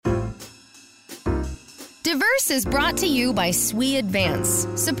Diverse is brought to you by SWE Advance,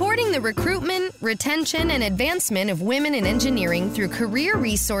 supporting the recruitment, retention, and advancement of women in engineering through career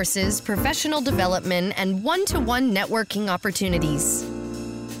resources, professional development, and one-to-one networking opportunities.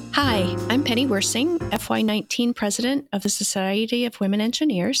 Hi, I'm Penny Wirsing, FY19 President of the Society of Women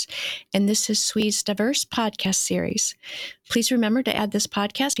Engineers, and this is SWE's Diverse Podcast Series. Please remember to add this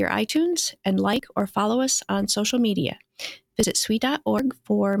podcast to your iTunes and like or follow us on social media. Visit SWE.org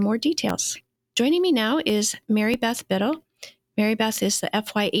for more details. Joining me now is Mary Beth Biddle. Mary Beth is the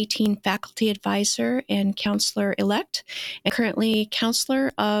FY18 Faculty Advisor and Counselor-elect, and currently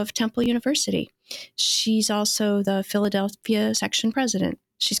Counselor of Temple University. She's also the Philadelphia Section President.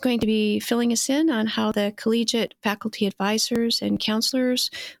 She's going to be filling us in on how the Collegiate Faculty Advisors and Counselors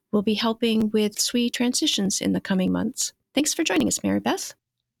will be helping with SWE transitions in the coming months. Thanks for joining us, Mary Beth.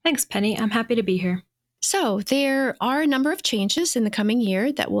 Thanks, Penny. I'm happy to be here. So there are a number of changes in the coming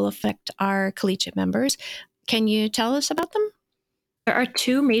year that will affect our collegiate members. Can you tell us about them? There are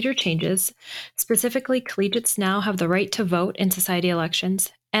two major changes. Specifically, collegiates now have the right to vote in society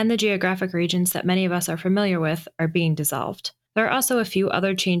elections, and the geographic regions that many of us are familiar with are being dissolved. There are also a few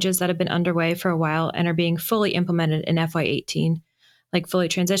other changes that have been underway for a while and are being fully implemented in FY18, like fully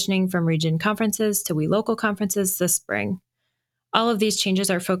transitioning from region conferences to WE local conferences this spring. All of these changes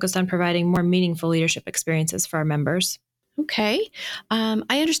are focused on providing more meaningful leadership experiences for our members. Okay.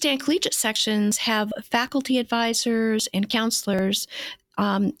 I understand collegiate sections have faculty advisors and counselors.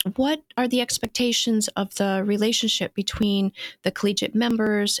 What are the expectations of the relationship between the collegiate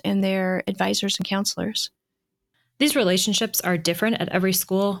members and their advisors and counselors? These relationships are different at every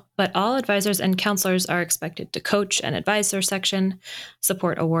school, but all advisors and counselors are expected to coach and advise their section,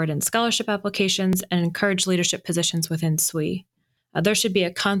 support award and scholarship applications, and encourage leadership positions within SWE. There should be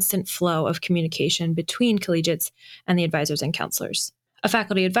a constant flow of communication between collegiates and the advisors and counselors. A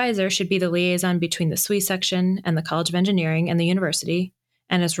faculty advisor should be the liaison between the SWE section and the College of Engineering and the university,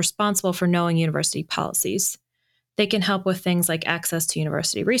 and is responsible for knowing university policies. They can help with things like access to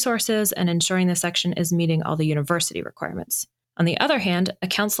university resources and ensuring the section is meeting all the university requirements. On the other hand, a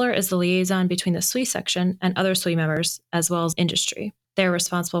counselor is the liaison between the SWE section and other SWE members, as well as industry. They are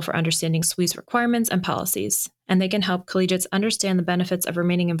responsible for understanding SWE's requirements and policies, and they can help collegiates understand the benefits of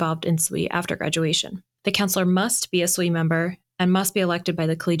remaining involved in SWE after graduation. The counselor must be a SWE member and must be elected by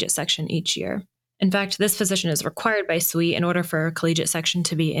the collegiate section each year. In fact, this position is required by SWE in order for a collegiate section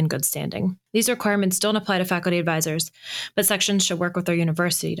to be in good standing. These requirements don't apply to faculty advisors, but sections should work with their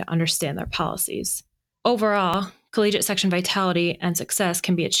university to understand their policies. Overall, collegiate section vitality and success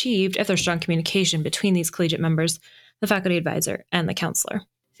can be achieved if there's strong communication between these collegiate members, the faculty advisor, and the counselor.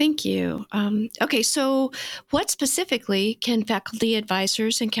 Thank you. Okay, so what specifically can faculty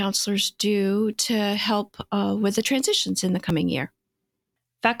advisors and counselors do to help with the transitions in the coming year?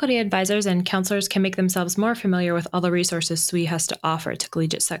 Faculty advisors and counselors can make themselves more familiar with all the resources SWE has to offer to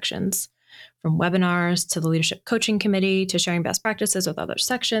collegiate sections, from webinars to the Leadership Coaching Committee to sharing best practices with other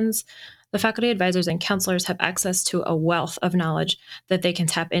sections. The faculty advisors and counselors have access to a wealth of knowledge that they can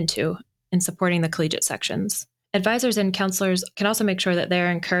tap into in supporting the collegiate sections. Advisors and counselors can also make sure that they are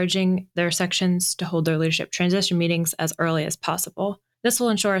encouraging their sections to hold their leadership transition meetings as early as possible. This will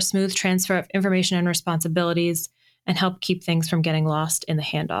ensure a smooth transfer of information and responsibilities and help keep things from getting lost in the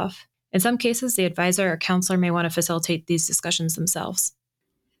handoff. In some cases, the advisor or counselor may want to facilitate these discussions themselves.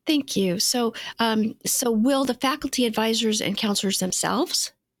 Thank you. So will the faculty advisors and counselors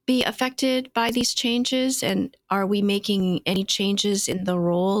themselves be affected by these changes? And are we making any changes in the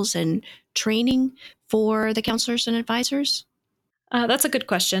roles and training for the counselors and advisors? That's a good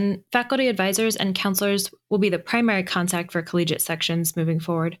question. Faculty advisors and counselors will be the primary contact for collegiate sections moving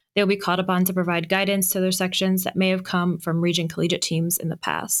forward. They'll be called upon to provide guidance to their sections that may have come from region collegiate teams in the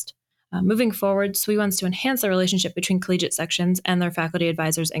past. Moving forward, SWE wants to enhance the relationship between collegiate sections and their faculty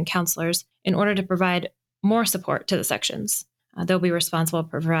advisors and counselors in order to provide more support to the sections. They'll be responsible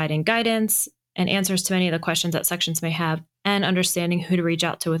for providing guidance and answers to many of the questions that sections may have, and understanding who to reach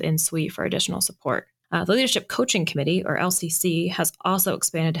out to within SWE for additional support. The Leadership Coaching Committee, or LCC, has also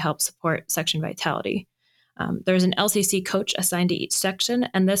expanded to help support section vitality. There's an LCC coach assigned to each section,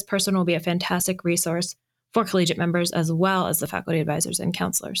 and this person will be a fantastic resource for collegiate members as well as the faculty advisors and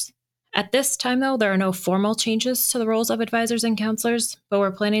counselors. At this time, though, there are no formal changes to the roles of advisors and counselors, but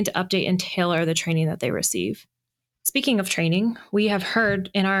we're planning to update and tailor the training that they receive. Speaking of training, we have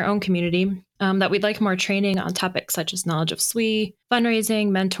heard in our own community that we'd like more training on topics such as knowledge of SWE, fundraising,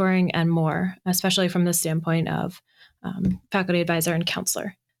 mentoring, and more, especially from the standpoint of faculty advisor and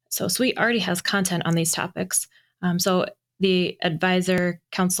counselor. So SWE already has content on these topics. So the advisor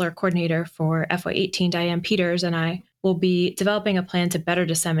counselor coordinator for FY18, Diane Peters, and I we'll be developing a plan to better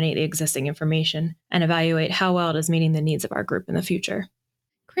disseminate the existing information and evaluate how well it is meeting the needs of our group in the future.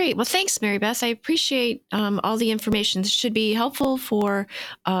 Great. Well, thanks, Mary Beth. I appreciate all the information. This should be helpful for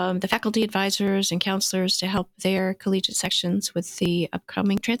the faculty advisors and counselors to help their collegiate sections with the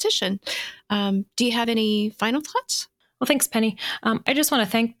upcoming transition. Do you have any final thoughts? Well, thanks, Penny. I just want to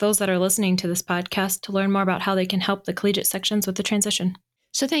thank those that are listening to this podcast to learn more about how they can help the collegiate sections with the transition.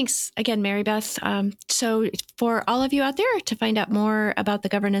 So thanks again, Mary Beth. So for all of you out there, to find out more about the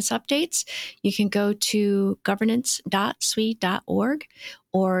governance updates, you can go to governance.swe.org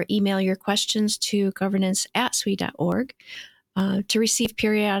or email your questions to governance@swe.org. To receive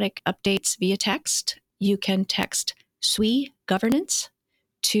periodic updates via text, you can text SWE Governance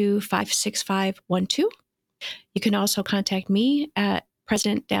to 56512. You can also contact me at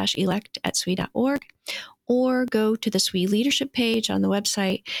president-elect@swe.org. or go to the SWE leadership page on the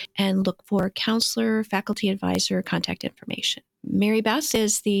website and look for counselor, faculty advisor contact information. Mary Beth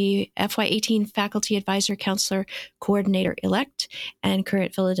is the FY18 Faculty Advisor Counselor Coordinator-elect and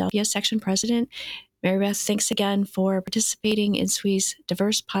current Philadelphia Section President. Mary Beth, thanks again for participating in SWE's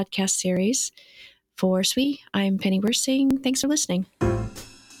diverse podcast series. For SWE, I'm Penny Wirsing. Thanks for listening.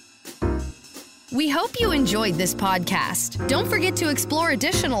 We hope you enjoyed this podcast. Don't forget to explore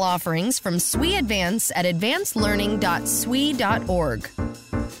additional offerings from SWE Advance at advancedlearning.swe.org.